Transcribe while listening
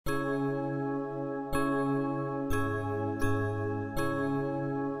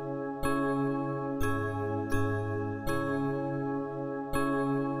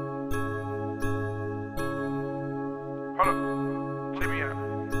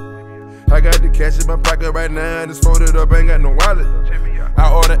I got the cash in my pocket right now, and it's folded up, ain't got no wallet.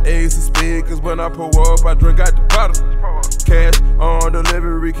 I order Ace and speed, cause when I pull up, I drink out the bottle. Cash on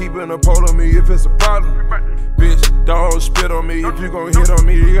delivery, keeping a pole on me if it's a problem. Bitch, don't spit on me, if you gon' hit on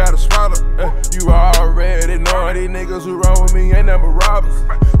me, you gotta swallow. You already know these niggas who roll with me ain't nothing but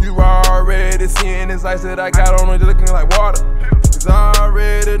robbers. You already seeing this ice that I got on it looking like water. Cause I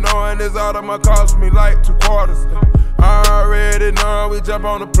already knowing this auto might cost me like 2 quarters. I already know we jump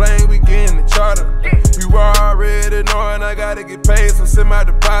on the plane, we get in the charter. You already knowing I gotta get paid, so send my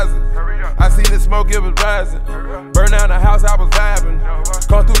deposit. I seen the smoke, it was rising. Burn down the house, I was vibing.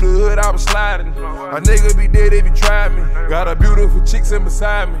 Come through the hood, I was sliding. A nigga be dead if he tried me. Got a beautiful chick sitting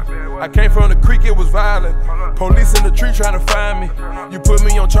beside me. I came from the creek, it was violent. Police in the tree trying to find me. You put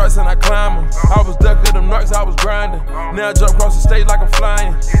me on charts and I climb them. I was ducking them narcs, I was grinding. Now I jump across the stage like I'm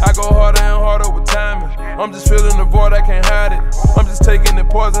flying. I go harder and harder with timing. I'm just feeling the void, I can't hide it. I'm just taking the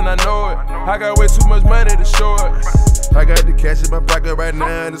poison, I know it. I got way too much money to show it. I got the cash in my pocket right now,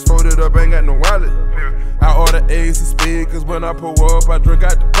 and it's folded up, ain't got no wallet. I order Ace and speed, cause when I pull up, I drink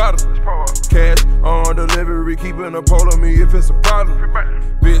out the bottle. Cash on delivery, keeping a pole on me if it's a problem.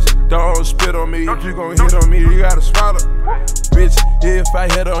 Bitch, don't spit on me, if you gon' hit on me, you gotta swallow. Bitch, if I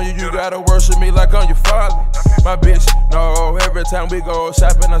hit on you, you gotta worship me like I'm your father. My bitch, no, every time we go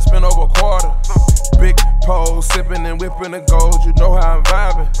shopping, I spend over a quarter. Big pole, sipping and whipping the gold, you know how I'm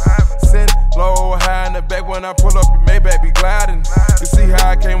vibing. Send low, high in the back when I pull up, your Maybach be gliding. You see how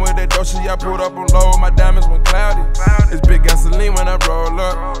I came with that Dolce, I pulled up on low, my diamonds went cloudy. It's big gasoline when I roll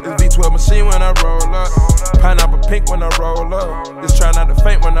up, it's V12 machine when I roll up. Pineapple pink when I roll up, just try not to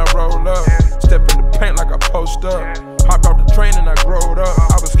faint when I roll up. Step in the paint like I post up. Hopped off the train and I growed up.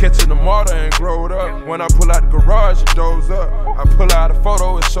 I was catching the water and growed up. When I pull out the garage, it doze up. I pull out a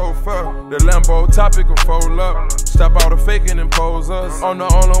photo, it's chauffeur. The Lambo topic will fold up. Stop all the faking and pose us. I'm the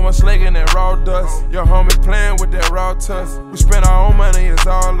only one slaking that raw dust. Your homie playing with that raw tusk. We spend our own money, it's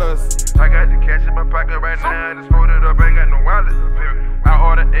all us. I got the cash in my pocket right now, it's folded up, ain't got no wallet. I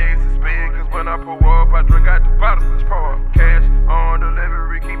order Ace and speed, cause when I pull up, I drink out the bottle. Cash on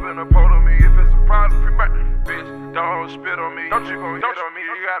delivery, keeping a pole on me if it's a problem. Bitch, don't spit on me, don't you gon' hit on me,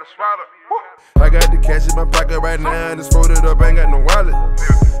 you gotta swallow. I got the cash in my pocket right now, and it's folded up, ain't got no wallet.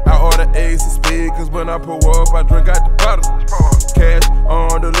 I order Ace and speed, cause when I pull up, I drink out the bottle. Cash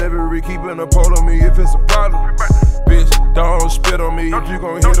on delivery, keeping a pole on me if it's a problem. Bitch, don't spit on me, if you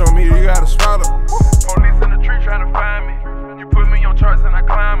gon' hit on me, you gotta swallow. Police in the tree trying to find me. You put me on charts and I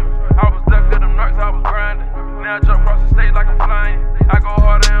climb them. I was ducking them narcs, I was grinding. Now I jump across the stage like I'm flying. I go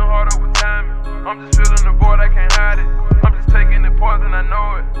harder and harder with timing. I'm just feeling the void, I can't hide it. I'm just taking the poison, I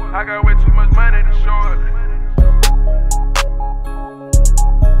know it. I got way too much